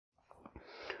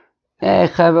Hey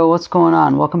Chevra, what's going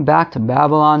on? Welcome back to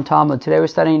Babylon Talmud. Today we're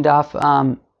studying Daf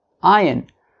Ayin,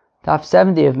 Daf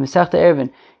 70 of Masechta Ayruvin.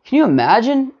 Can you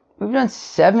imagine? We've done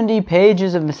 70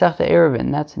 pages of Masechta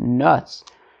Ayruvin. That's nuts.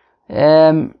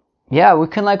 Yeah, we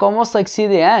can almost see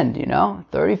the end,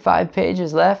 35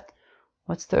 pages left.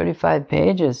 What's 35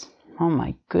 pages? Oh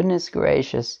my goodness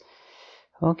gracious.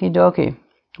 Okie dokie.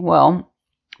 Well,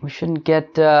 we shouldn't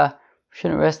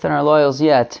rest on our laurels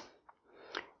yet.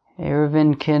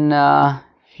 Ayruvin can,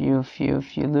 if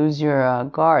you lose your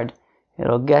guard,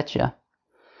 it'll get you.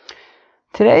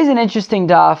 Today's an interesting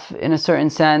daf in a certain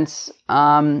sense.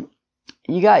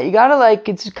 You gotta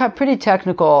it's pretty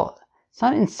technical. It's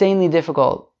not insanely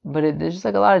difficult, but there's just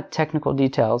a lot of technical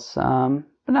details, but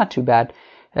not too bad.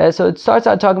 So it starts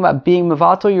out talking about being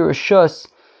mevatel your reshus.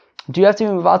 Do you have to be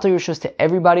mevatel your reshus to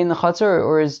everybody in the chutzner,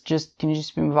 or can you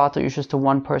just be mevatel your reshus to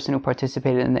one person who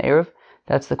participated in the Eruv?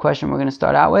 That's the question we're going to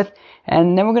start out with.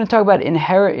 And then we're going to talk about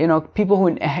people who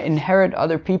inherit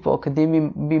other people. Could they be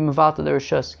mevatel their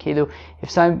reshus? If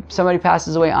somebody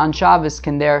passes away on Shabbos,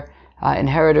 can their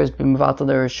inheritors be mevatel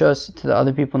their reshus to the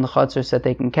other people in the chutzner so that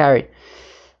they can carry?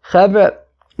 Chevra,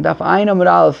 daf ayin amud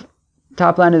aleph,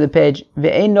 top line of the page.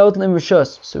 Ve'ein notlim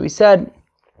reshus. So we said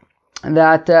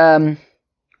that,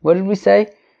 what did we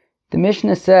say? The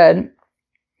Mishnah said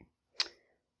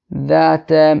that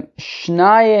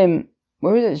Shnayim,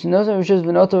 where is it? Nosim reshus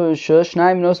v'notel reshus.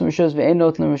 Shnayim nosim reshus ve'ein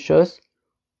notlim reshus.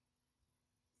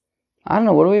 I don't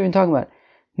know. What are we even talking about?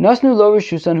 Nosnu lo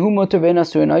reshusan hu motor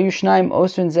ve'nasuin. Ayu shnayim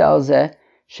osrin ze al ze.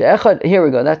 She'echad. Here we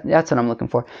go. That's what I'm looking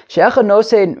for. She'echad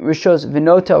nosein reshus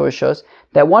v'notel reshus.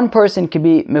 That one person can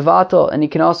be mevatel and he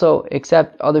can also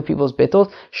accept other people's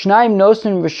bittul. Shnayim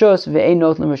nosin reshus ve'ein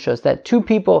notlim reshus. That two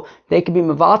people, they can be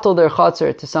mevatel their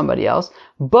chutzner to somebody else,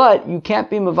 but you can't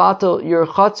be mevatel your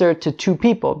chutzner to two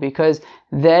people because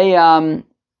they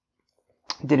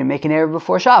didn't make an Eruv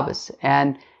before Shabbos,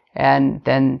 and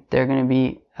then they're going to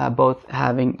be both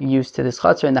having use to this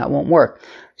chutzner, and that won't work.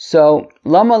 So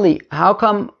lamali, how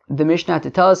come the Mishnah had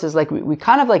to tell us? Is we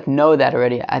kind of know that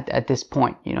already at this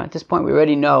point. At this point we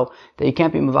already know that you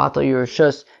can't be mevatel your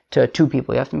reshus to two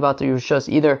people. You have to be mevatel your reshus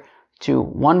either to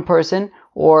one person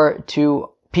or to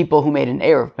people who made an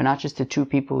Eruv, but not just to two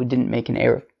people who didn't make an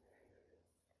Eruv.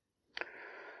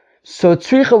 So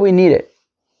tzricha, we need it.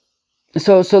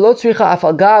 So lo tzricha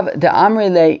afalgav de amri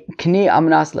le kni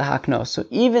amnas lehaknos. So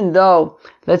even though,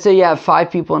 let's say you have 5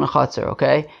 people in a chutzner,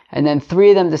 okay, and then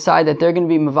 3 of them decide that they're going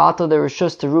to be mevatel their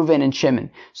reshus to Reuven and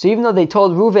Shimon. So even though they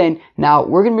told Reuven, now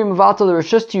we're going to be mevatel the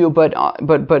reshus to you,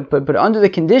 but under the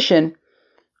condition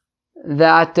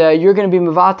that you're going to be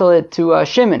mevatel it to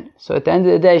Shimon. So at the end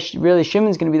of the day, really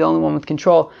Shimon's going to be the only one with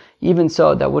control. Even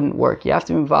so, that wouldn't work. You have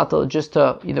to be mevatel just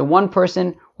to either one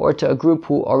person or to a group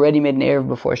who already made an Eruv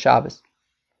before Shabbos.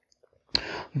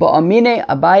 Ba'amine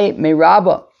Abaye me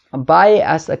Rabba. Abaye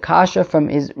asked a kasha from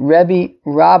his Rebbe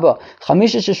Rabba.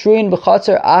 Chamisha sheshruyin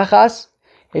b'chatzar achas.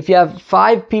 If you have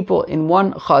 5 people in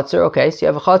one chutzner, okay, so you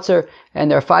have a chutzner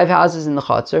and there are 5 houses in the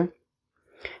chutzner.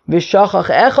 V'shachach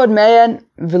echad meyan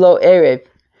v'lo erev.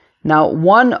 Now,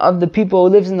 one of the people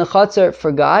who lives in the chutzner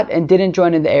forgot and didn't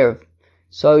join in the Eruv.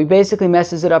 So he basically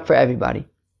messes it up for everybody.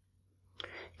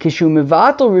 Kishu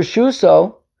mevatel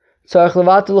reshuso, tzarich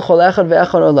levatel l'chol echad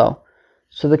ve'echad olo.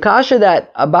 So the kasha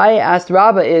that Abaye asked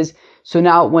Rabbah is, so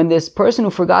now when this person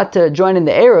who forgot to join in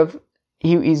the Eruv,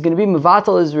 he's going to be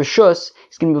mevatel his reshus,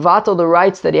 he's going to be mevatel the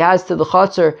rights that he has to the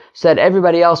chutzner, so that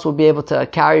everybody else will be able to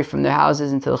carry from their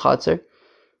houses into the chutzner.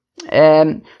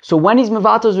 So when he's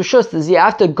mevatel his reshus, does he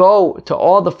have to go to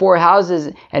all the 4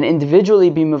 houses and individually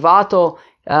be mevatel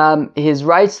his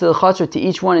rights to the chutzner to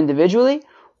each one individually?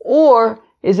 Or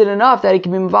is it enough that he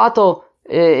can be mevatel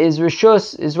his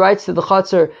reshus, his rights to the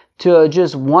chutzner, to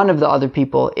just one of the other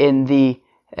people in the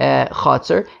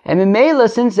chutzner? And Mimela,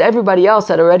 since everybody else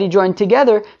had already joined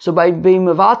together, so by being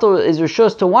mevatel his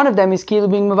reshus to one of them, he's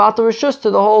being mevatel reshus to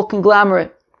the whole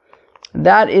conglomerate.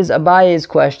 That is Abaye's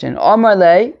question. Omar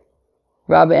le,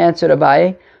 Rabbi answered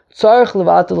Abaye, tzarich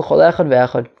levatel chol echad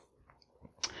ve'echad.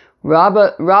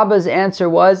 Rabba's answer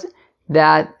was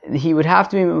that he would have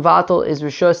to be mevatel his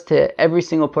reshus to every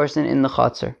single person in the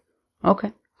chutzner.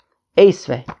 Okay.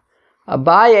 Eisve.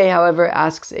 Abaye, however,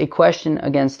 asks a question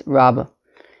against Rabbah.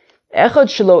 Echad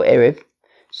shelo erev.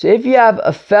 So if you have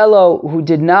a fellow who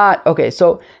did not, okay,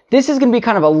 so this is going to be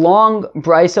kind of a long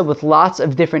brisa with lots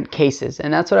of different cases,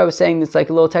 and that's what I was saying. It's a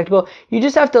little technical. You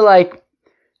just have to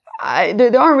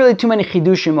there aren't really too many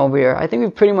chidushim over here. I think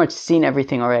we've pretty much seen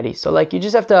everything already. So you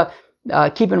just have to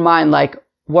keep in mind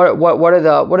what are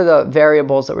the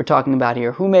variables that we're talking about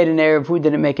here? Who made an Eruv? Who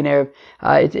didn't make an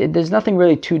Eruv? There's nothing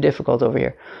really too difficult over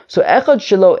here. So echad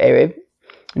shelo Eruv,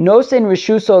 Nosein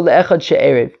reshuso le'echad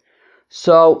she'erev.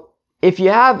 So if you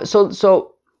have,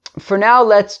 so for now,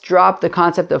 let's drop the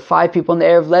concept of 5 people in the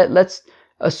Erev. Let's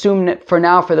assume that for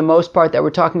now, for the most part, that we're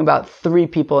talking about 3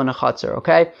 people in a chutzner,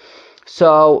 okay?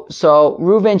 So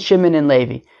Reuven, Shimon, and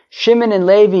Levi. Shimon and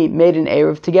Levi made an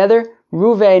Erev together.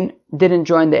 Reuven didn't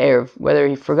join the Erev, whether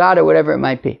he forgot or whatever it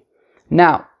might be.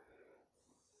 Now,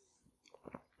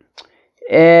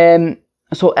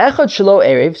 so Echad Shelo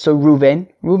Erev, so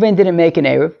Reuven didn't make an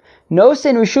Erev.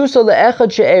 Nosein Reshuso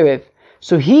le'echad she'erev.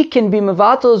 So he can be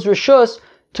mevatel's reshus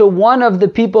to one of the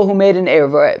people who made an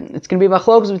Erev. It's going to be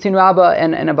machlokas between Rabbah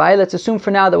and Abai. Let's assume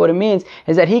for now that what it means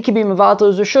is that he can be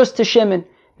mevatel's reshus to Shimon.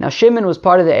 Now Shimon was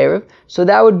part of the Erev, so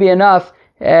that would be enough.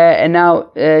 And now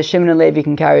Shimon and Levi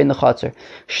can carry in the chutzner.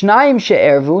 Shnayim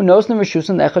she'ervu nosnim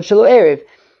reshusim le'echad shelo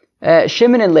erev.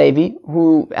 Shimon and Levi,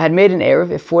 who had made an Erev,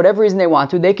 if for whatever reason they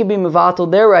want to, they could be mevatel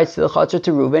their rights to the chutzner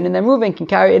to Reuven, and then Reuven can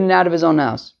carry in and out of his own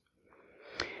house.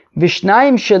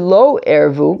 Vishnayim shelo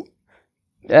ervu.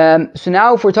 So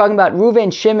now if we're talking about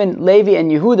Reuven, Shimon, Levi,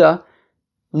 and Yehuda,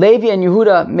 Levi and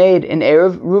Yehuda made an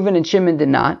Erev, Reuven and Shimon did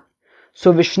not.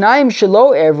 So Vishnayim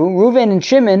shelo ervu, Reuven and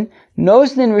Shimon,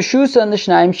 nosnin reshusa and the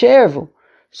Shnayim she'ervu.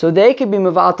 So they could be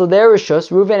mevatel their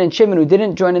reshus, Reuven and Shimon, who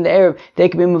didn't join in the Erev, they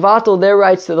could be mevatel their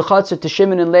rights to the chutzner to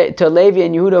Shimon and to Levi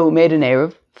and Yehuda who made an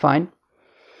Erev. Fine.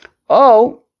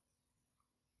 Oh,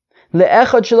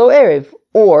 le'echad shelo erev.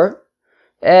 Or,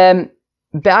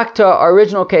 back to our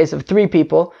original case of 3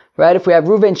 people, right? If we have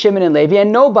Reuven, Shimon, and Levi,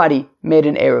 and nobody made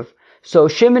an Erev. So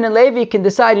Shimon and Levi can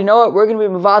decide, you know what, we're going to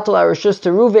be mevatel our reshus to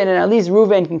Reuven, and at least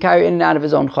Reuven can carry in and out of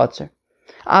his own chutzner.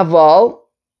 Aval,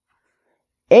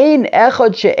 ein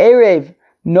echad she'erev,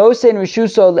 nosein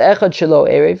reshuso le'echad shelo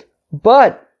erev.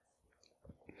 But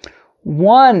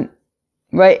one,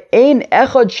 right, ein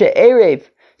echad she'erev,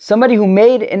 somebody who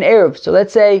made an Erev. So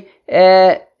let's say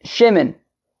Shimon,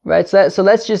 right? So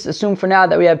let's just assume for now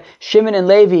that we have Shimon and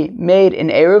Levi made an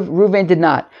Erev, Reuven did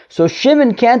not. So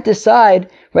Shimon can't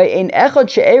decide, right, ein echad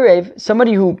she'erev,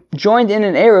 somebody who joined in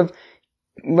an Erev,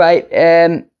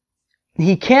 right,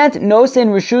 he can't nosein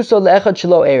reshuso le'echad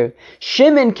shelo erev.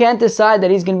 Shimon can't decide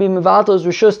that he's going to be mevatel's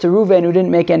reshus to Reuven who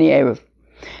didn't make any Erev.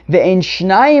 Ve'ein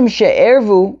shnayim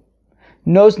she'ervu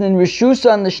nosein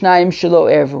reshuso an l'shnayim shelo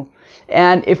ervu.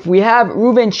 And if we have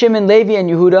Reuven, Shimon, Levi, and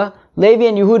Yehuda made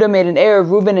an Erev,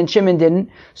 Reuven and Shimon didn't.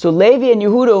 So Levi and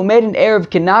Yehuda who made an Erev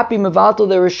cannot be mevatel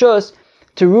their reshus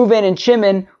to Reuven and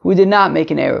Shimon who did not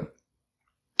make an Erev.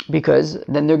 Because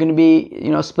then they're going to be,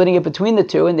 splitting it between the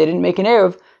two, and they didn't make an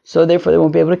Erev, so therefore they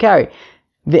won't be able to carry.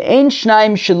 Ve'ein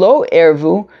shnayim shelo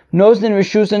ervu nosein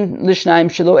reshusin l'shnayim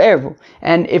shelo ervu.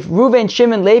 And if Reuven,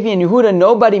 Shimon, Levi, and Yehuda,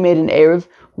 nobody made an Erev,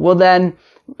 well then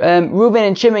Reuven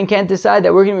and Shimon can't decide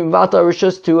that we're going to be mevatel our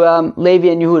reshus to Levi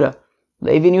and Yehuda.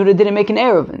 Levi and Yehuda didn't make an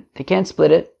Erev, and they can't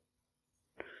split it.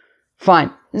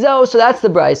 Fine. So that's the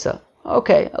brisa.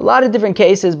 Okay, a lot of different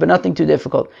cases, but nothing too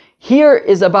difficult. Here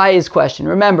is Abaye's question.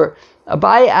 Remember,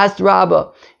 Abaye asked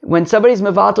Rabbah, when somebody's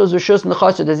mevatel's reshus in the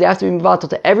chutzner, does he have to be mevatel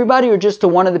to everybody or just to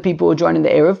one of the people who joined in the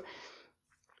Erev?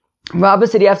 Rabbah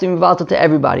said he has to be mevatel to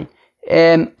everybody.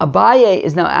 Abaye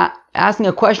is now asking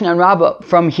a question on Rabbah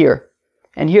from here.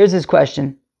 And here's his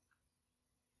question.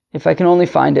 If I can only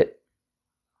find it.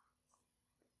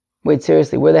 Wait,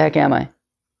 seriously, where the heck am I?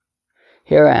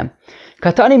 Here I am.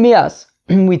 Katani mias.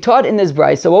 We taught in this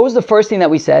brayso. So what was the first thing that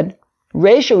we said?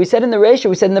 Resha. We said in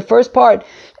the first part,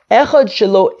 echad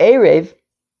shelo erev,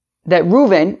 that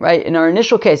Reuven, right, in our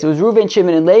initial case, it was Reuven,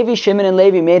 Shimon, and Levi. Shimon and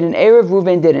Levi made an Erev,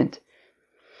 Reuven didn't.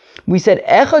 We said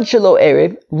echad shelo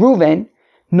erev, Reuven,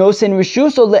 nosein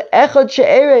reshuso le'echad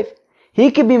she'erev.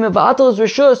 He could be mevatel's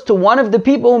reshus to one of the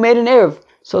people who made an Erev.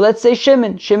 So let's say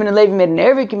Shimon. Shimon and Levi made an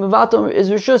Erev, he can mevatel his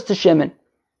reshus to Shimon.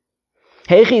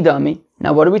 Heichi dami.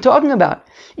 Now what are we talking about?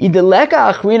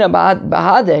 Ideleka achrina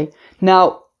bahade.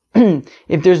 Now,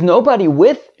 if there's nobody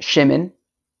with Shimon,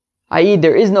 i.e.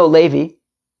 there is no Levi,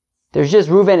 there's just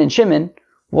Reuven and Shimon,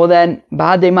 well then,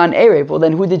 bahade man Erev, well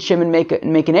then who did Shimon make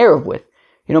an Erev with?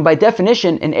 By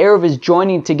definition, an Erev is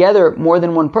joining together more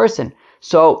than one person.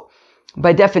 So,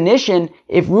 by definition,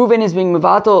 if Reuven is being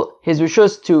mevatel his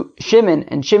reshus to Shimon,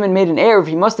 and Shimon made an Erev,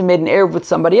 he must have made an Erev with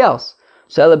somebody else.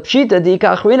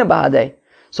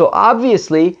 So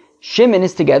obviously, Shimon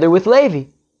is together with Levi.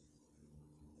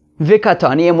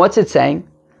 Vikatani, and what's it saying?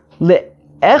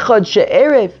 Le'echad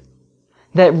she'erev,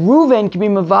 that Reuven can be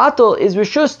mevatel his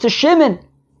reshus to Shimon.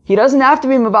 He doesn't have to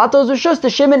be mevatel his reshus to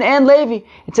Shimon and Levi.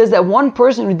 It says that one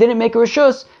person who didn't make a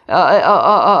reshus,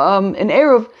 an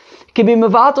Erev, can be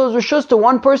mevatel his reshus to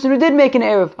one person who did make an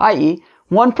Erev, i.e.,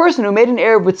 one person who made an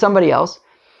Erev with somebody else.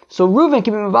 So Reuven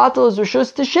can be mevatel his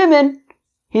reshus to Shimon,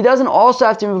 he doesn't also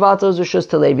have to be mevatel reshus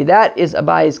to Levi. That is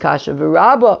Abayi's kasha.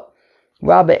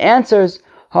 Rabba answers,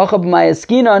 Hachab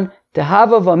mayaskinon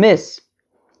tehava vamis.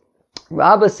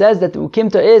 Rabba says that the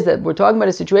ukimta is that we're talking about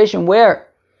a situation where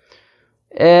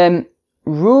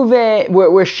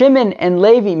where Shimon and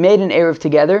Levi made an Erev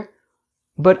together,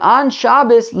 but on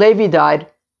Shabbos, Levi died.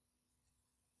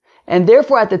 And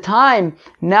therefore, at the time,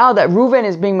 now that Reuven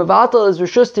is being mevatel as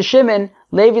reshus to Shimon,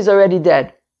 Levi is already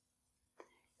dead.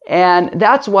 And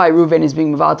that's why Reuven is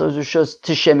being mevatel as reshus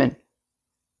to Shimon.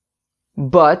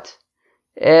 But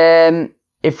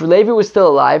if Levi was still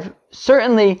alive,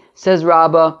 certainly, says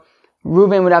Rabbah,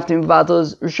 Reuven would have to be mevatel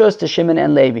as reshus to Shimon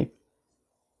and Levi.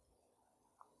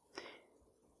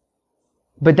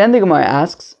 But then the Gemara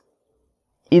asks,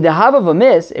 Idahava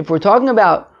vamis, if we're talking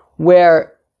about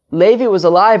where Levi was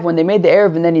alive when they made the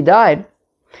Erev and then he died,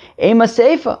 Ema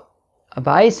Seifa.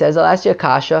 Abayi says, I'll ask you a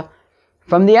kasha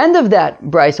from the end of that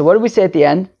brisa. What do we say at the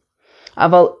end?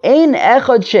 Aval ein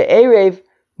echad she'erev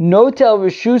notel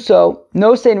reshuso,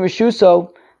 no sein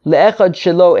reshuso le'echad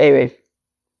shelo erev.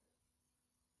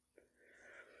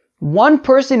 One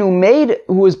person who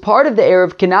was part of the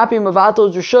Erev cannot be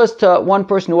mevatel reshus to one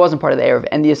person who wasn't part of the Erev.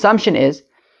 And the assumption is,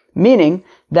 meaning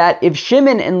that if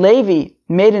Shimon and Levi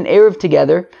made an Erev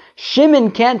together,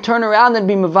 Shimon can't turn around and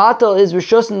be mevatel his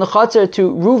reshus in the chatzar to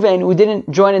Reuven who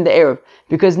didn't join in the Erev.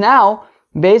 Because now,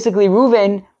 basically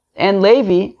Reuven and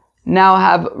Levi now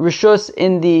have reshus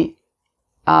in the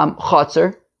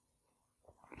chatzar.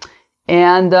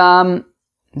 And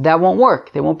that won't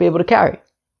work. They won't be able to carry.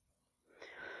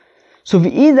 So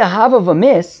v'ida hava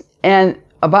vamis, and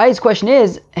Abayi's question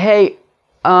is, hey,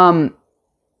 Rabbah,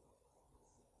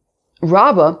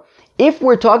 if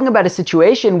we're talking about a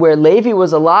situation where Levi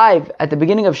was alive at the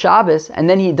beginning of Shabbos and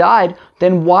then he died,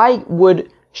 then why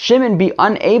would Shimon be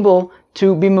unable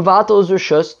to be mevatel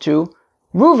reshus to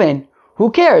Reuven? Who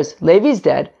cares? Levi's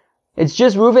dead. It's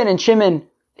just Reuven and Shimon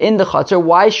in the chatzar.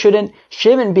 Why shouldn't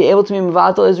Shimon be able to be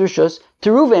mevatel reshus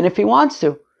to Reuven if he wants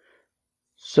to?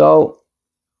 So,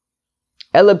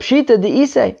 Elapshita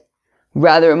de'isei.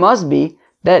 Rather, it must be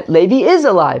that Levi is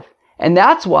alive. And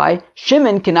that's why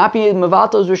Shimon cannot be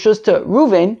mevatel reshus to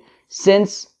Reuven,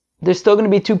 since there's still going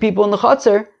to be two people in the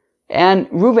chatzar, and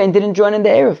Reuven didn't join in the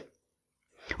Erev.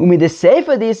 Umi de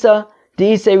seifa de'isa,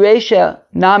 de'isei reisha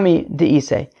nami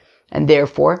de'isei. And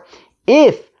therefore,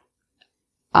 if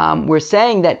we're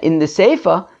saying that in the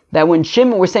seifa, that when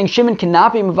we're saying Shimon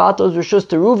cannot be mevatel reshus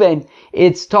to Reuven,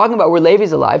 it's talking about where Levi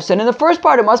is alive. So in the first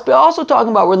part, it must be also talking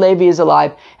about where Levi is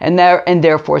alive. And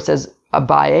therefore, says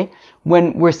Abaye,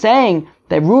 when we're saying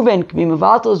that Reuven can be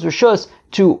mevatel reshus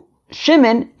to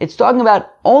Shimon, it's talking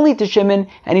about only to Shimon,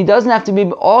 and he doesn't have to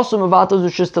be also mevatel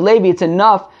reshus to Levi. It's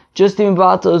enough just to be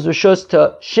mevatel reshus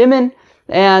to Shimon,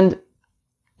 and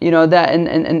that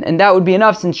and that would be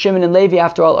enough, since Shimon and Levi,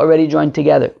 after all, already joined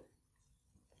together.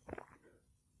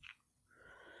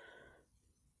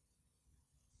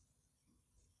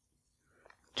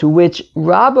 To which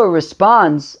Rabbah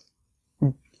responds,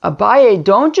 Abaye,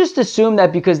 don't just assume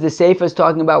that because the Seifa is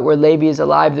talking about where Levi is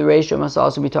alive, the ratio must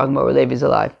also be talking about where Levi is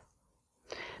alive.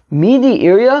 Midi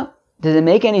Irya, does it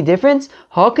make any difference?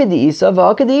 Hakadi Isa,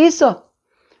 Vakadi Isa.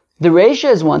 The ratio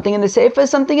is one thing and the Seifa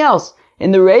is something else.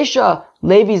 In the ratio,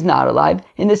 Levi is not alive.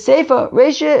 In the Seifa,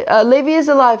 Levi is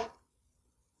alive.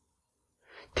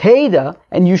 Teda,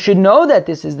 and you should know that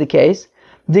this is the case,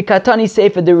 the Katani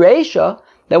Seifa, the ratio,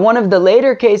 that one of the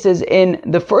later cases in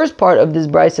the first part of this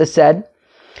brisa said,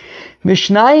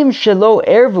 Mishnayim shelo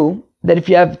ervu, that if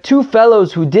you have two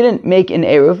fellows who didn't make an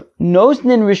erev,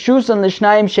 nosnin reshus on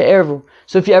lishnayim she'ervu.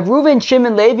 So if you have Reuven,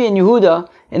 Shimon, Levi, and Yehuda,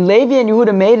 and Levi and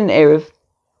Yehuda made an erev,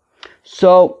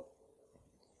 so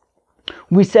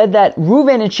we said that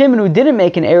Reuven and Shimon who didn't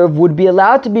make an erev would be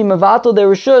allowed to be mevatel their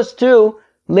reshus to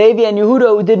Levi and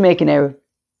Yehuda who did make an erev.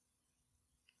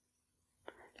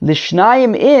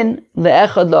 Lishnayim in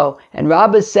le'echad lo. And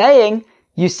Rabbah is saying,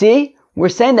 you see, we're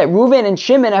saying that Reuven and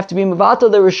Shimon have to be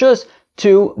mevatel their reshus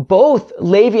to both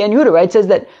Levi and Yehuda, right? It says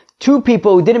that two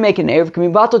people who didn't make an erev can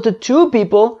be mevatel to two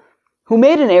people who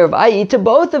made an erev, i.e. to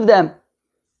both of them.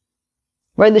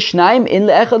 Right? Lishnayim in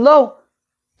le'echad lo.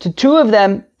 To two of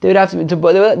them, they would have to be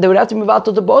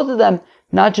mevatel to both of them,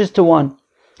 not just to one.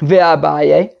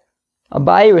 Ve'abaye,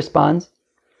 Abaye responds,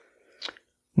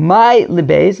 my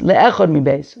libeis le'echad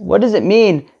mibeis. What does it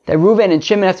mean that Reuven and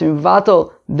Shimon have to be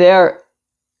mevatel their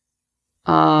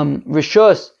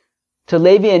reshus to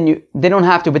Levi and they don't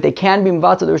have to, but they can be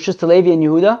mevatel their reshus to Levi and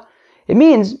Yehuda? It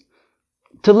means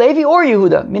to Levi or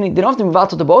Yehuda, meaning they don't have to be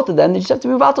mevatel to both of them. They just have to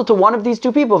be mevatel to one of these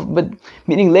two people. But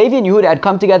meaning Levi and Yehuda had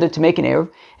come together to make an erev,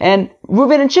 and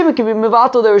Reuven and Shimon can be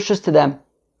mevatel their reshus to them.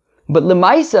 But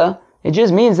lemaisa, It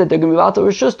just means that they're going to be mevatel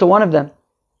reshus to one of them.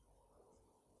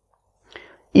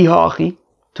 Ihachi,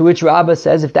 to which Rabbah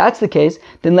says, if that's the case,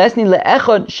 then lesni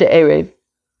le'echad she'erev,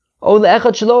 or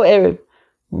le'echad shelo erev.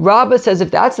 Rabbah says,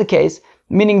 if that's the case,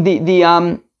 meaning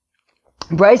the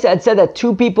Bryce had said that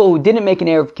two people who didn't make an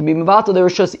erev can be mevatel their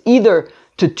reshus either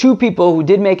to two people who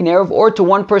did make an erev or to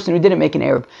one person who didn't make an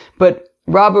erev. But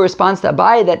Rabbah responds to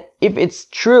Abaye that if it's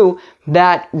true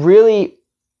that really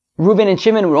Reuven and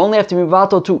Shimon would only have to be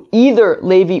mevatel to either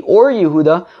Levi or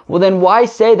Yehuda, well then why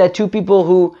say that two people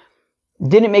who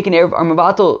didn't make an erev are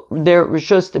mevatel their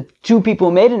reshus to two people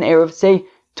who made an erev, say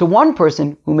to one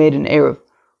person who made an erev,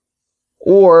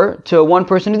 or to one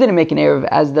person who didn't make an erev,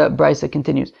 as the Brisa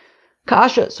continues.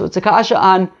 Kasha, so it's a kasha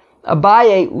on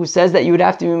Abaye, who says that you would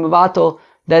have to be mevatel,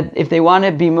 that if they want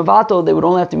to be mevatel, they would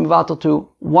only have to be mevatel to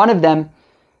one of them.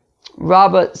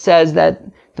 Rabbah says that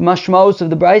the mashmos of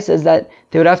the Brisa is that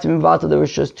they would have to be mevatel the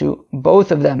reshus to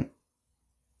both of them.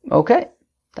 Okay,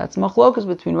 that's machlokas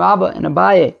between Rabbah and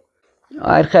Abaye.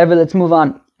 Alright, Chaver, let's move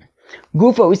on.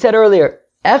 Gufa, we said earlier,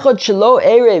 echad shelo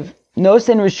erev,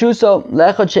 nosen reshuso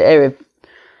leechad she'erev.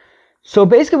 So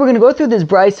basically we're going to go through this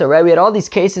brisa, right? We had all these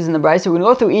cases in the brisa. We're going to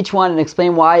go through each one and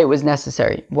explain why it was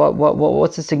necessary.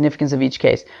 What's the significance of each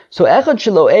case? So echad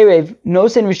shelo erev,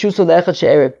 nosen reshuso leechad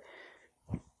she'erev.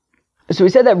 So we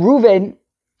said that Reuven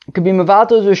could be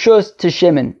mevatel reshus to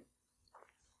Shimon.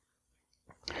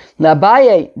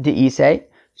 L'Abaye de'isei.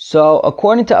 So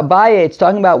according to Abaye, it's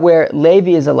talking about where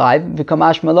Levi is alive, and it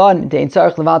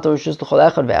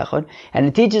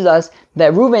teaches us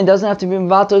that Reuven doesn't have to be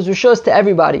mevatel reshus to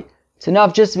everybody. It's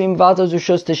enough just to be mevatel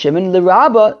reshus to Shimon.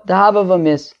 L'Rabbah dehava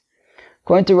v'mis.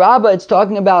 According to Rabbah, it's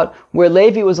talking about where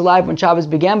Levi was alive when Shabbos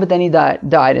began, but then he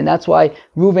died, and that's why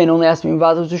Reuven only has to be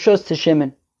mevatel reshus to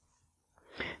Shimon.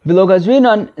 V'lo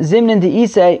gazrinon zimnin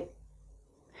de'isei.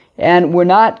 And we're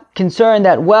not concerned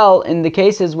that, well, in the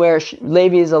cases where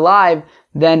Levi is alive,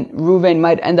 then Reuven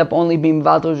might end up only being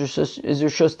mevatel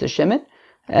reshus to Shimon.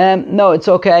 No, it's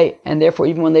okay, and therefore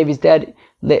even when Levi's dead,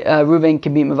 Reuven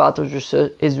can be mevatel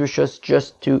his reshus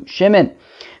just to Shimon.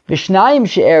 Vishnayim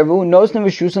she'ervu nosnu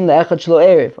reshusim le'echad shelo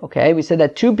erev. Okay, we said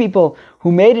that two people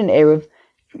who made an erev,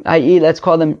 i.e., let's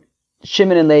call them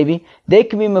Shimon and Levi, they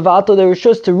can be mevatel their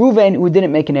reshus to Reuven who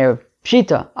didn't make an erev.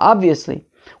 Pshita, obviously.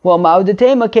 Well,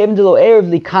 ma'udetema came to lo erev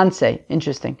likanse.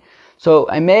 Interesting. So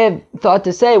I may have thought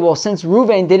to say, well, since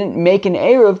Reuven didn't make an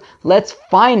erev, let's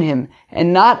fine him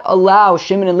and not allow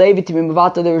Shimon and Levi to be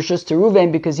mevatel their reshus to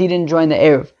Reuven because he didn't join the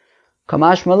erev.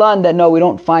 Kamash malan, that no, we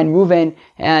don't fine Reuven,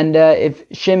 and if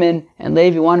Shimon and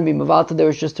Levi want to be mevatel their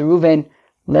reshus to Reuven,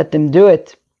 let them do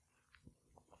it.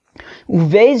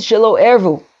 Uveiz shelo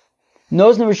ervu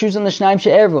nozna reshus on the shnaim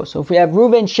she'ervu. So if we have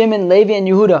Reuven, Shimon, Levi, and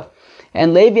Yehuda,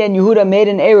 and Levi and Yehuda made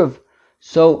an erev,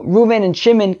 so Reuven and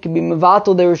Shimon can be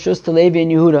mevatel their reshus to Levi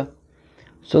and Yehuda.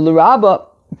 So l'Rabbah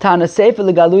tana sefer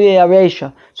legaluye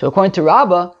aresha. So according to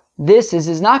Rabbah, this is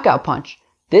his knockout punch.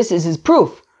 This is his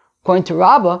proof. According to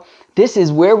Rabbah, this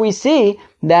is where we see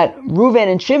that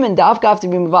Reuven and Shimon dafka have to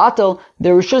be mevatel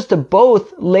their reshus to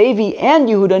both Levi and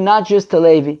Yehuda, not just to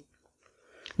Levi.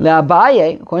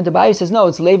 L'Abaye, according to Abaye, he says no,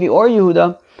 it's Levi or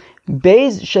Yehuda.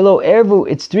 Beis shelo ervu,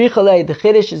 it's trichale. The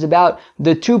chiddush is about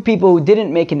the two people who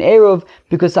didn't make an eruv,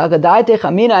 because Agadaite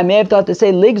Chamina, I may have thought to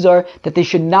say ligzar that they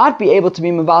should not be able to be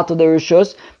mevatel their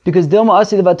reshus, because Dilma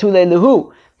Asi Levatule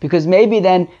Lehu, because maybe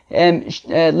then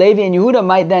Levi and Yehuda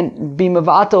might then be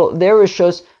mevatel their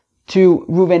reshus to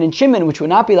Reuven and Shimon, which would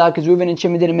not be allowed because Reuven and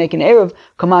Shimon didn't make an eruv.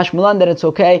 Kamash Malan, that it's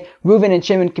okay. Reuven and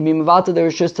Shimon can be mevatel their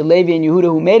reshus to Levi and Yehuda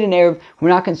who made an eruv. We're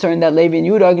not concerned that Levi and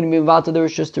Yehuda are going to be mevatel their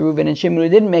reshus to Reuven and Shimon who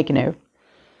didn't make an eruv.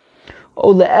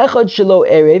 O le'echad shelo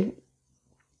erev,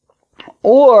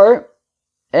 or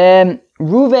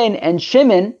Reuven and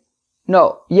Shimon.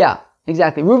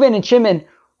 Reuven and Shimon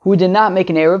who did not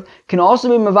make an eruv can also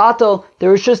be mevatel the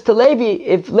reshus to Levi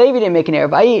if Levi didn't make an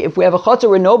eruv. I.e., if we have a chutzah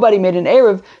where nobody made an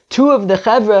eruv, two of the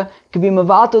chevra could be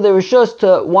mevatel the reshus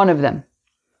to one of them.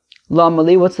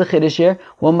 Lamali, what's the chiddush here?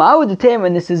 Well, ma'u detem,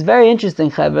 and this is very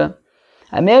interesting, chevra.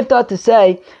 I may have thought to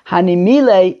say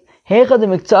hanimile heichad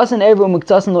miktasan eruv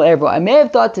miktasan lo eruv. I may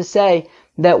have thought to say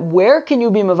that where can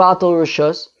you be mevatel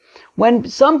reshus when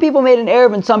some people made an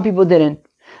eruv and some people didn't?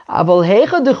 Aval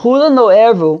heichad dechulan lo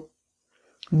eruv.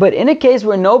 But in a case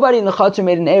where nobody in the chutzner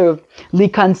made an eruv,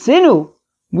 likansinu,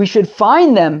 we should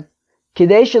find them,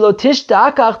 kidei shelo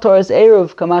tishtakach toras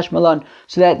eruv kamash malan,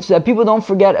 so that people don't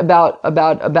forget about the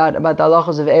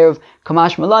halachos of eruv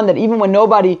kamash malan. That even when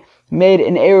nobody made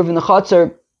an eruv in the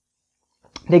chutzner,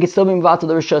 they could still be mevatel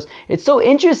the reshus. It's so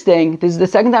interesting. This is the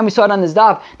second time we saw it on this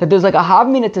daf that there's like a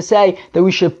havmina to say that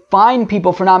we should fine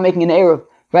people for not making an eruv.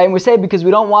 right? And we say because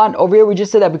we don't want, over here we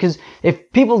just said that because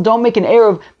if people don't make an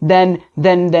Eruv, then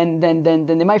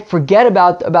they might forget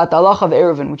about the halacha of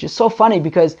Ayruvin, which is so funny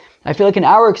because I feel like in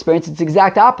our experience it's the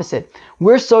exact opposite.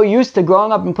 We're so used to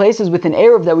growing up in places with an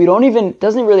Eruv that we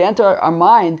doesn't really enter our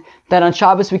mind that on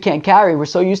Shabbos we can't carry. We're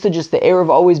so used to just the Eruv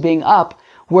always being up.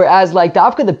 Whereas like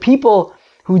the people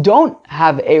who don't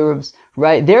have Eruvs,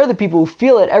 right? They're the people who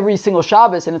feel it every single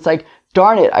Shabbos, and it's like,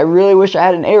 darn it, I really wish I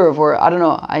had an Eruv, or I don't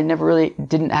know, I never really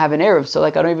didn't have an Eruv, so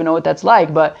like I don't even know what that's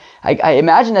like, but I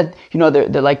imagine that,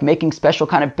 they're like making special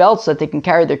kind of belts so that they can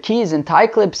carry their keys and tie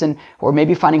clips, or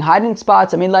maybe finding hiding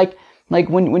spots. I mean, like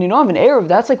when you don't have an Eruv,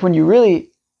 that's like when you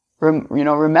really,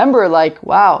 remember like,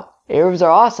 wow, Eruvs are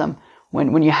awesome.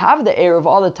 When you have the Eruv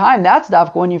all the time, that's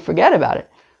dafka when you forget about it.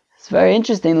 It's very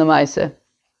interesting, Lamaisa.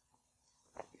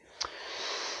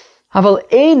 We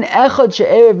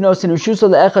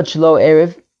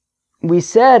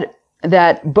said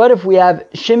that, but if we have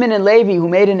Shimon and Levi who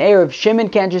made an Eruv, Shimon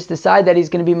can't just decide that he's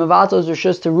going to be mevatel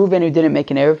reshus to Reuven who didn't make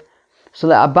an Eruv. So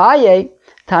the Abaye,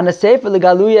 Tana Sefer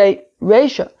Legaluye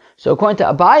Resha. So according to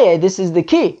Abaye, this is the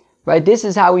key, right? This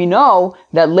is how we know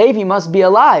that Levi must be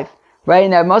alive, right?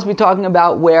 And that must be talking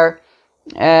about where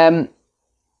Shimon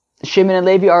and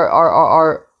Levi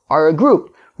are a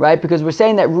group, right? Because we're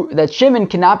saying that Shimon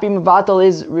cannot be mevatel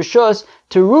his reshus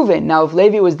to Reuven. Now, if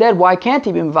Levi was dead, why can't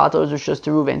he be mevatel his reshus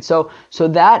to Reuven? So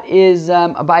that is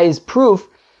Abaye's proof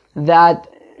that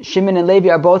Shimon and Levi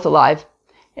are both alive,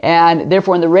 and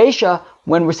therefore in the Resha,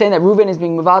 when we're saying that Reuven is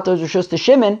being mevatel his reshus to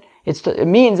Shimon, it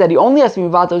means that he only has to be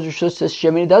mevatel his reshus to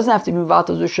Shimon. He doesn't have to be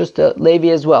mevatel his reshus to Levi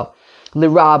as well.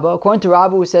 L'Rabba, according to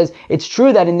Rabba, who says it's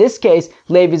true that in this case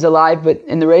Levi is alive, but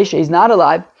in the Resha he's not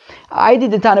alive. I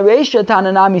did the Tana Resha,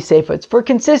 Tana Nami Sefer. It's for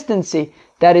consistency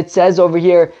that it says over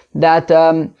here that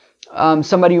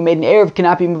somebody who made an Eruv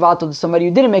cannot be mevatel to somebody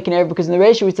who didn't make an Eruv, because in the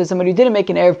Resha we said somebody who didn't make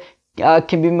an Eruv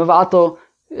can be mevatel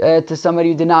to somebody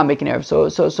who did not make an Eruv.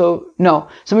 So no,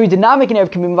 somebody who did not make an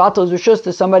Eruv can be mevatel as reshus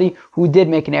to somebody who did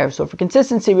make an Eruv. So for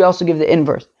consistency we also give the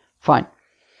inverse. Fine.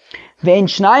 Ve'en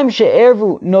shnayim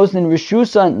she'ervu nosnin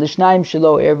reshusan l'shnayim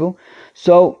shelo ervu.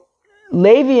 So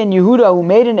Levi and Yehuda who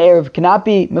made an Eruv cannot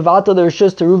be mevatel the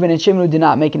reshus to Reuven and Shimon who did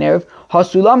not make an Eruv.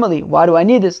 Hasulamali. Why do I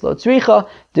need this? Lo tzricha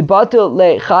debatel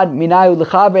le'chad minayu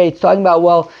lechabre. It's talking about,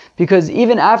 well, because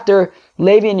even after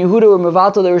Levi and Yehuda were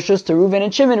mevatel the reshus to Reuven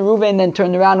and Shimon, Reuven then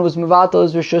turned around and was mevatel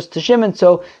his reshus to Shimon.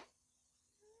 So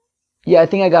yeah, I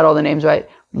think I got all the names right.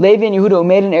 Levi and Yehuda who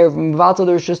made an Eruv mevatel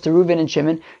the reshus to Reuven and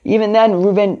Shimon. Even then,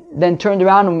 Reuven then turned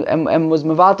around and was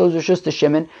mevatel his reshus to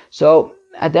Shimon. So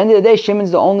at the end of the day,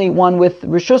 Shimon's the only one with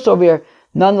reshus over here.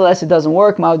 Nonetheless, it doesn't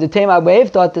work. Ma'odetema Abayev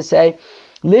thought to say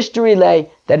lishteri lay,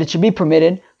 that it should be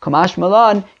permitted. Kamash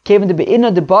malan came into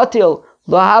be'ina debatil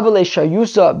lo havale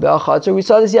shayusa be'achatzer. We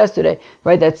saw this yesterday,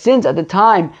 right? That since at the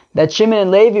time that Shimon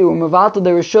and Levi were mevatel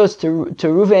the reshus to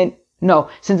Reuven. No,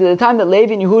 since at the time that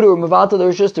Levi and Yehuda were mevatel the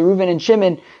reshus to Reuven and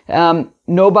Shimon,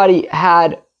 nobody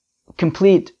had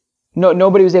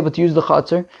nobody was able to use the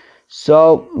chatzar.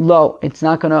 So, it's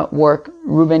not going to work.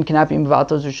 Reuven cannot be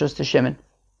mevatel his reshus to Shimon.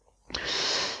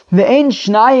 Ve'en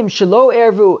shnayim shelo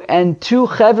ervu, and two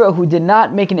chevra who did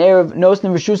not make an Eruv,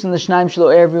 nosnin reshus and the shnayim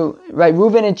shelo ervu, right?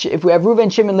 If we have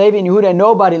Reuven, Shimon, Levi, and Yehuda,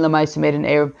 nobody lamaisa made an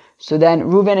Eruv. So then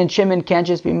Reuven and Shimon can't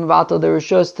just be mevatel the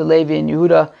reshus to Levi and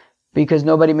Yehuda, because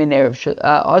nobody made an Eruv.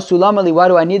 Hasulamali, why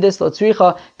do I need this? Lo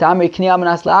tzricha ta'amri kniyam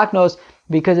manas la'aknos,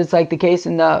 because it's like the case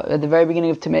at the very beginning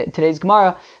of today's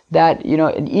Gemara, that,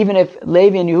 even if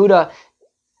Levi and Yehuda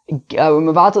were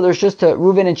mevatel the reshus to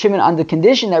Reuven and Shimon on the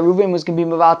condition that Reuven was going to be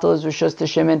mevatel his reshus to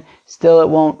Shimon, still it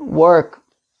won't work.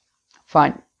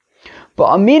 Fine.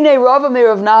 But Amine Rava me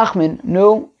Rav Nachman,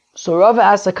 no. So Rava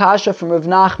asked a kasha from Rav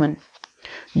Nachman.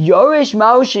 Yorish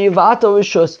Maushi Vato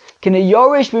Rishus. Can a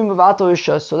Yorish be Mavato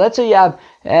Rishus? So let's say you have,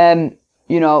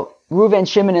 Reuven,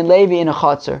 Shimon, and Levi in a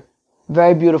Chatzar.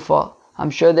 Very beautiful. I'm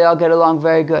sure they all get along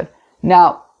very good.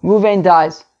 Now, Reuven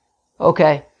dies.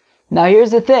 Okay. Now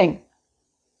here's the thing.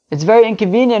 It's very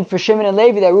inconvenient for Shimon and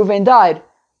Levi that Reuven died,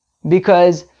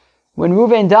 because when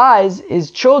Reuven dies, his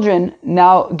children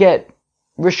now get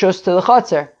Rishus to the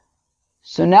Chatzar.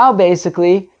 So now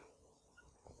basically,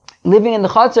 living in the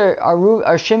Chatzar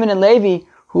are Shimon and Levi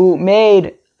who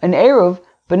made an Eruv,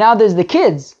 but now there's the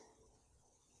kids.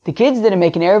 The kids didn't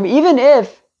make an Eruv, even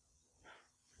if,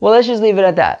 well, let's just leave it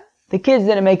at that. The kids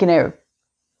didn't make an Eruv.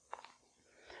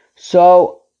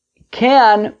 So,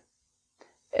 can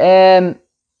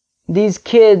these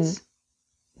kids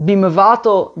be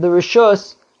mevatel the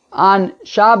reshus on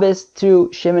Shabbos to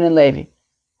Shimon and Levi?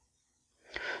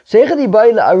 So,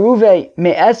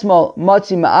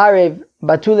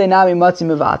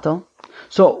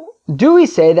 do we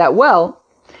say that, well,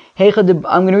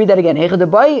 I'm going to read that again.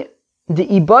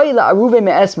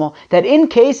 That in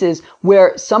cases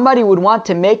where somebody would want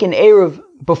to make an Eruv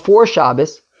before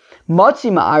Shabbos,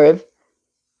 Matzi Ma'ariv,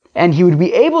 and he would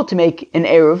be able to make an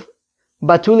Eruv,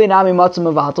 Batuli Nami Matzi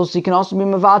Mevatel, so he can also be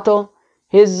Mevatel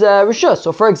his reshus.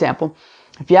 So for example,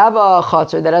 if you have a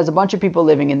chutzner that has a bunch of people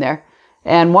living in there,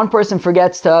 and one person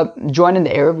forgets to join in the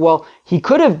Eruv, well, he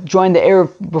could have joined the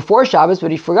Eruv before Shabbos,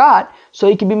 but he forgot, so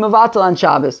he could be Mevatel on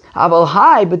Shabbos. Aval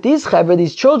hai, but these chevra,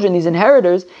 these children, these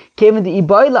inheritors, came in the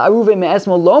Ibayla Aruve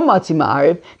Me'esmo Lo Matzi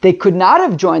Ma'ariv. They could not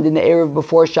have joined in the Eruv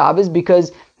before Shabbos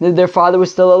because their father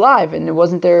was still alive and it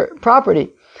wasn't their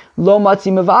property. Lo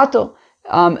Matzi Mevatel.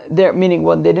 Meaning,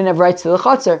 well, they didn't have rights to the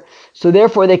chutzner, so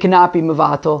therefore they cannot be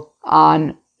Mevatel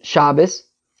on Shabbos.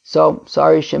 So,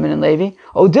 sorry, Shimon and Levi.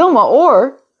 O Dilma,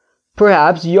 or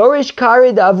perhaps Yorish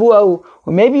Kari Davuahu,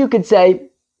 or maybe you could say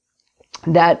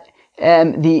that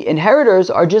the inheritors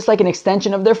are just like an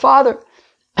extension of their father,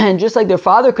 and just like their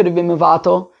father could have been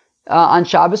Mevatel on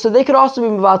Shabbos, so they could also be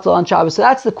Mevatel on Shabbos. So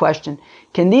that's the question: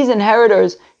 can these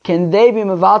inheritors, can they be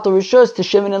Mevatel reshus to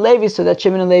Shimon and Levi, so that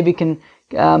Shimon and Levi can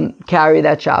carry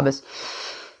that Shabbos?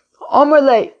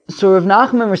 Omerle, so Rav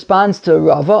Nachman responds to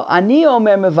Rava, Ani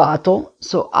Omer Mevatel.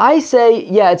 So I say,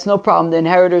 yeah, it's no problem. The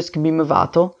inheritors can be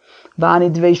Mevatel. V'ani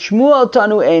Dvei Shmuel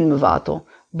Tanu Ein Mevatel.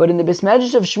 But in the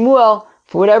Bismedrash of Shmuel,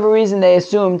 for whatever reason, they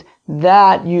assumed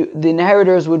that the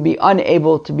inheritors would be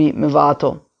unable to be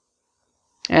Mevatel,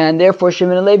 and therefore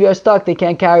Shimon and Levi are stuck. They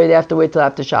can't carry. They have to wait till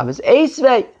after Shabbos.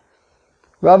 Eisvei,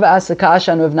 Rava asks a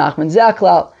kasha on Rav Nachman.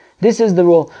 Zaklal. This is the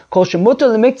rule. Kol shemutar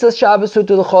lemiktzas Shabbos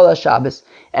hutar l'chol Shabbos.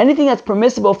 Anything that's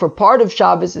permissible for part of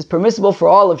Shabbos is permissible for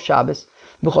all of Shabbos.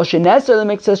 V'chol sheneser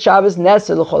lemiktzas Shabbos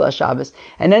neser l'chol Shabbos.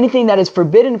 And anything that is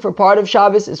forbidden for part of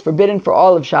Shabbos is forbidden for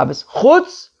all of Shabbos.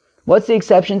 Chutz. What's the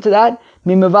exception to that?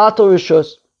 Mimevatel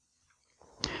reshus.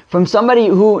 From somebody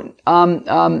who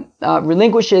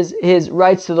relinquishes his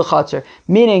rights to the chutzner,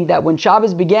 meaning that when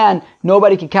Shabbos began,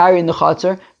 nobody could carry in the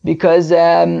chutzner because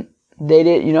they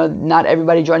did, not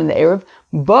everybody joined in the Eruv,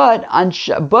 but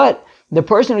the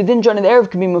person who didn't join in the Eruv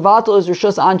can be mevatel his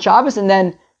reshus on Shabbos, and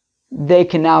then they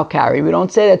can now carry. We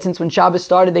don't say that since when Shabbos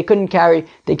started they can't carry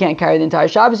the entire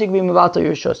Shabbos. You can be mevatel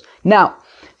your reshus. Now,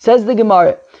 says the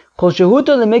Gemara, kol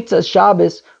shehuto lemiktzas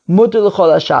Shabbos mutar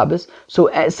l'chol Shabbos. So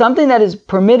something that is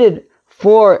permitted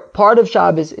for part of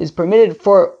Shabbos is permitted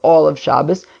for all of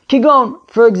Shabbos. Kigon,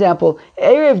 for example,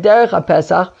 erev derech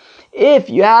HaPesach. If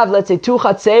you have, let's say, two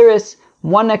chatzeris,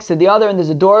 one next to the other, and there's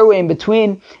a doorway in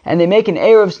between, and they make an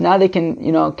eruv, so now they can,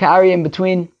 carry in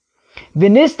between.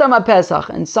 V'nistam HaPesach,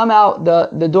 and somehow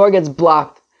the door gets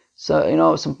blocked.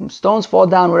 So, some stones fall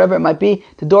down, whatever it might be,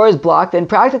 the door is blocked, and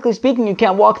practically speaking, you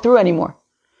can't walk through anymore.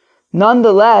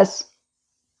 Nonetheless,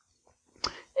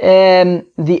 the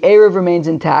eruv remains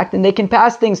intact, and they can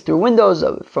pass things through windows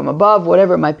from above,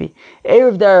 whatever it might be.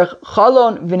 Eruv derech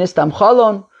chalon, v'nistam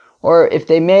chalon. Or if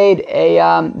they made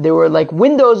there were like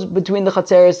windows between the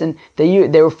chatzeris, and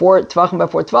they were 4 tvachim by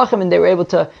 4 tvachim, and they were able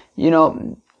to,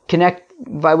 connect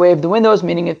by way of the windows,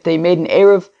 meaning if they made an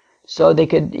eruv, so they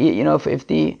could, if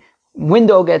the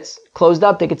window gets closed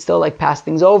up, they could still pass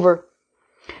things over.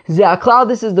 Ze'aklal,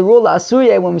 this is the rule.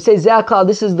 La'asuye, when we say ze'aklal,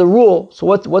 this is the rule. So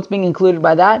what's being included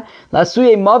by that?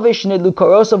 La'asuye mavish nidlu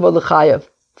karosav or l'chayav.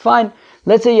 Fine.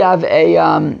 Let's say you have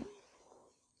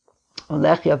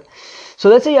So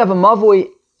let's say you have a mavui,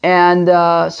 and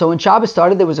so when Shabbos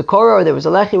started, there was a korah, or there was a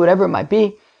lechi, whatever it might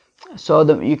be.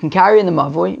 So you can carry in the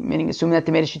mavui, meaning assuming that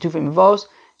they made a shitufim mavos.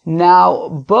 Now,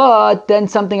 but then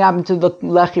something happened to the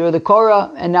lechi or the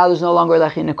korah, and now there's no longer a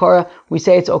lechi and a korah. We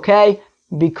say it's okay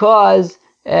because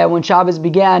when Shabbos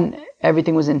began,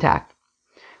 everything was intact.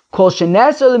 Kol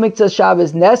sheneser lemiktzas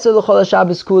Shabbos, neser l'chol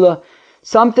Shabbos kula.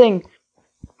 Something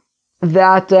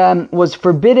that was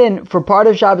forbidden for part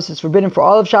of Shabbos is forbidden for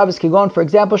all of Shabbos. Kigon, for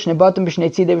example, shnei batim b'shnei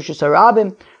tzidei reshus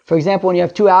harabim. For example, when you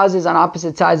have two houses on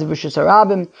opposite sides of reshus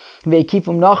harabim,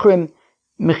 ve'ikifum nachrim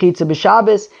mechitza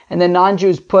b'Shabbos, and then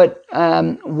non-Jews put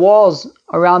walls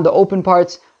around the open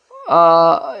parts,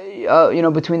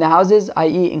 between the houses,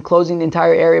 i.e., enclosing the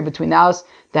entire area between the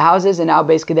houses, and now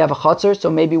basically they have a chutzner. So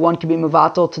maybe one can be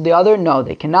mevatel to the other. No,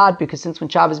 they cannot, because since when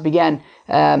Shabbos began,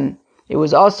 it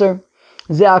was asur.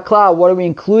 Ze'aklal, what are we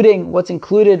including? What's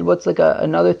included? What's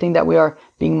another thing that we are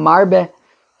being marbe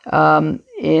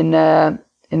in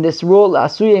this rule?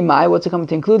 La'asuye mai, what's it coming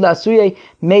to include? La'asuye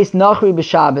meis nachri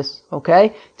b'Shabbos.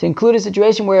 Okay, to include a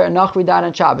situation where a nachri died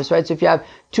on Shabbos, right? So if you have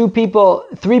 3 people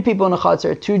in a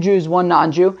chutzner, 2 Jews, 1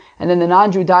 non-Jew, and then the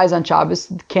non-Jew dies on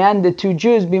Shabbos, can the 2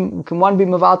 Jews can one be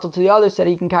mevatel to the other so that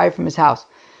he can carry from his house?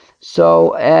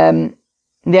 So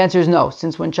the answer is no.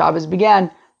 Since when Shabbos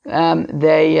began,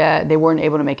 they weren't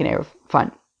able to make an Eruv.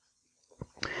 Fine.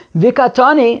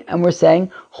 Vikatani, and we're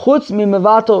saying chutz mi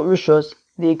mevatel reshus.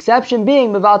 The exception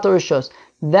being mevatel reshus.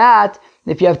 That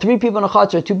if you have 3 people in a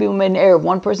chutzner, 2 people made an Eruv,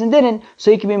 1 person didn't,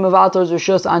 so he can be mevatel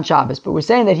reshus on Shabbos. But we're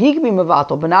saying that he can be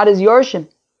mevatel, but not his yorshin.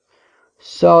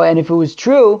 So, and if it was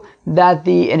true that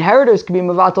the inheritors could be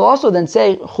mevatel also, then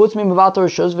say chutz mi mevatel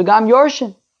reshus v'gam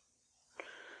yorshin.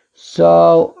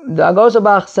 So the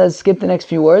Agosabach says, skip the next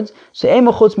few words. So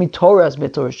ema chutz mi Torah's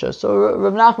bitul reshus. So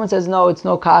Rav Nachman says, no, it's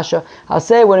no kasha. I'll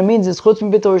say what it means is chutz mi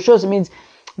bitul reshus. It means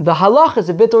the halach is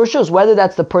a bitul reshus, whether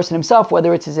that's the person himself,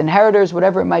 whether it's his inheritors,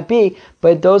 whatever it might be.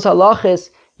 But those halachis,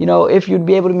 if you'd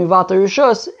be able to mivatel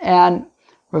reshus, and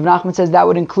Rav Nachman says that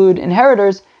would include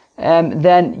inheritors,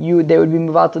 then they would be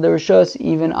mivatel the reshus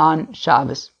even on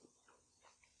Shabbos,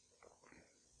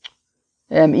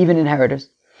 even inheritors.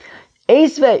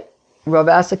 Eisvei, Rav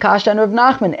Asakasha and Rav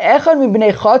Nachman, Echad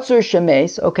mibnei chatzur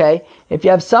shemes, okay, if you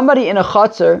have somebody in a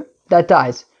chatzur that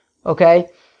dies, okay,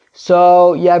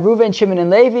 so you have Reuven, Shimon, and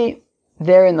Levi,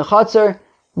 they're in the chatzur,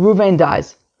 Reuven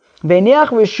dies. Ve'niach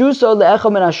reshuso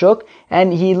le'echad min hashuk,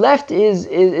 and he left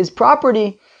his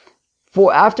property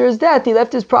for, after his death, he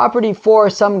left his property for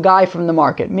some guy from the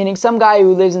market, meaning some guy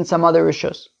who lives in some other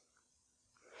reshus.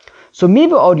 So mi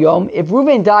ba'od yom, if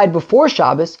Reuven died before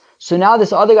Shabbos, so now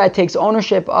this other guy takes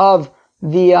ownership of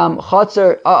the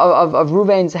chutzner of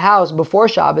Reuven's house before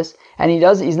Shabbos, and he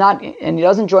doesn't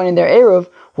join in their Eruv.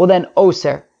 Well, then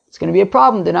oser, it's going to be a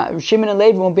problem. Shimon and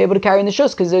Levi won't be able to carry in the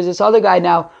shus because there's this other guy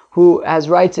now who has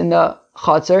rights in the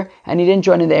chutzner and he didn't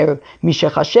join in the Eruv.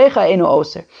 Mishechashecha eno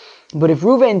oser. But if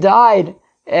Reuven died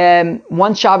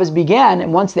once Shabbos began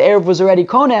and once the Eruv was already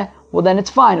koneh, well then it's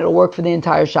fine. It'll work for the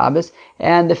entire Shabbos.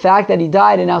 And the fact that he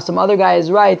died and now some other guy has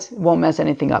rights won't mess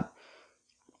anything up.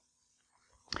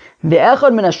 Now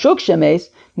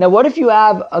what if you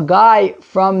have a guy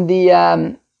from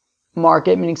the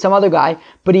market, meaning some other guy,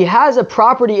 but he has a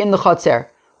property in the chutzner?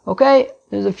 Okay,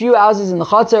 there's a few houses in the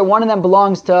chutzner. One of them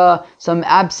belongs to some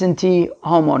absentee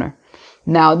homeowner.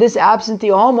 Now this absentee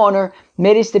homeowner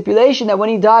made a stipulation that when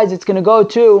he dies it's going to go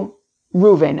to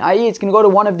Reuven, i.e. it's going to go to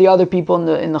one of the other people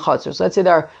in the chutzner. So let's say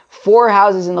there are 4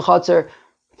 houses in the chutzner,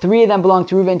 3 of them belong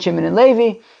to Reuven, Shimon, and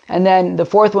Levi, and then the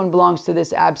 4th one belongs to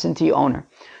this absentee owner.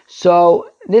 So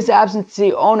this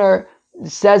absentee owner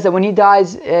says that when he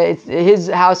dies, his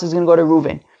house is going to go to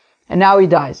Reuven, and now he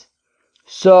dies.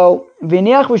 So he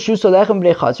left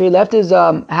his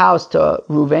house to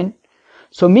Reuven.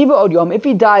 So if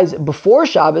he dies before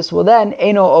Shabbos, well then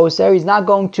eno oser, he's not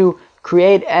going to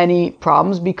create any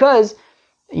problems because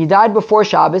he died before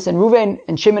Shabbos, and Reuven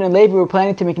and Shimon and Levi were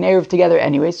planning to make an Eruv together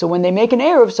anyway. So when they make an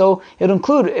Eruv, so it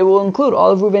will include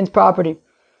all of Reuven's property.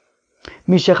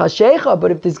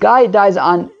 But if this guy dies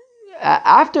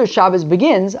after Shabbos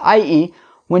begins, i.e.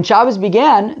 when Shabbos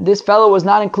began, this fellow was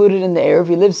not included in the Eruv,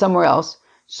 he lived somewhere else,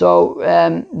 so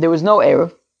there was no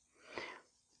Eruv.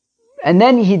 And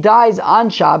then he dies on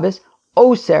Shabbos,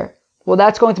 oser. Well,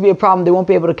 that's going to be a problem, they won't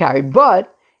be able to carry.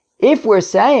 But if we're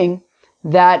saying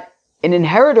that an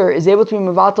inheritor is able to be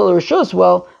mevatel reshus,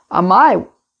 well, amai,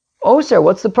 oser,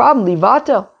 what's the problem?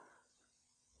 Livatel.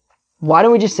 Why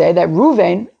don't we just say that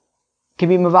Reuven can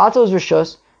be mevatel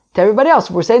reshus to everybody else?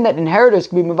 If we're saying that inheritors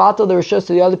can be mevatel the reshus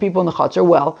to the other people in the chutzner,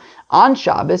 well, on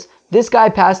Shabbos, this guy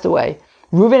passed away.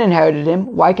 Reuven inherited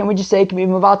him. Why can't we just say it can be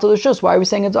mevatel reshus? Why are we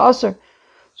saying it's aser?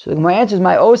 So my answer is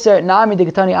my oser nami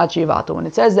dekatani achi yivatel. When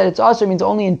it says that it's aser, it means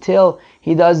only until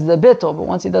he does the bittul. But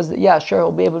once he does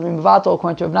he'll be able to be mevatel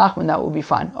according to Rav Nachman. That will be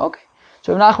fine. Okay.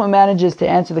 So Rav Nachman manages to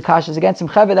answer the kashas against him.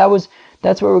 Cheved,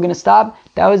 that's where we're going to stop.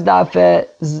 That was daf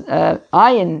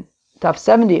ayin, daf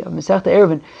 70 of Masechta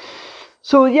Ayruvin.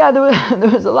 So there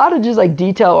was a lot of just like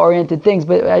detail oriented things,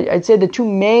 but I'd say the 2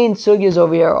 main sugyas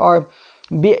over here are,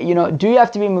 do you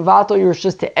have to be mevatel your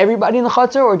reshus to everybody in the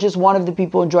chutzner or just one of the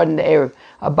people enjoyed in the Eruv?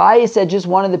 Abaye said just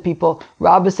one of the people.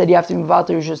 Rabbah said you have to be mevatel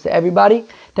your reshus to everybody.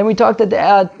 Then we talked for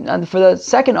the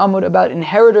second amud about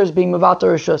inheritors being mevatel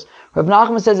reshus. Rav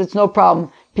Nachman says it's no problem.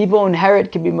 People who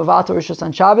inherit can be mevatel reshus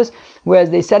on Shabbos, whereas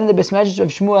they said in the Beis Medrash of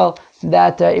Shmuel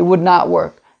that it would not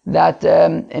work, that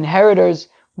inheritors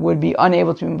would be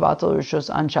unable to be mevatel reshus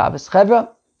on Shabbos. Chevra,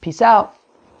 peace out.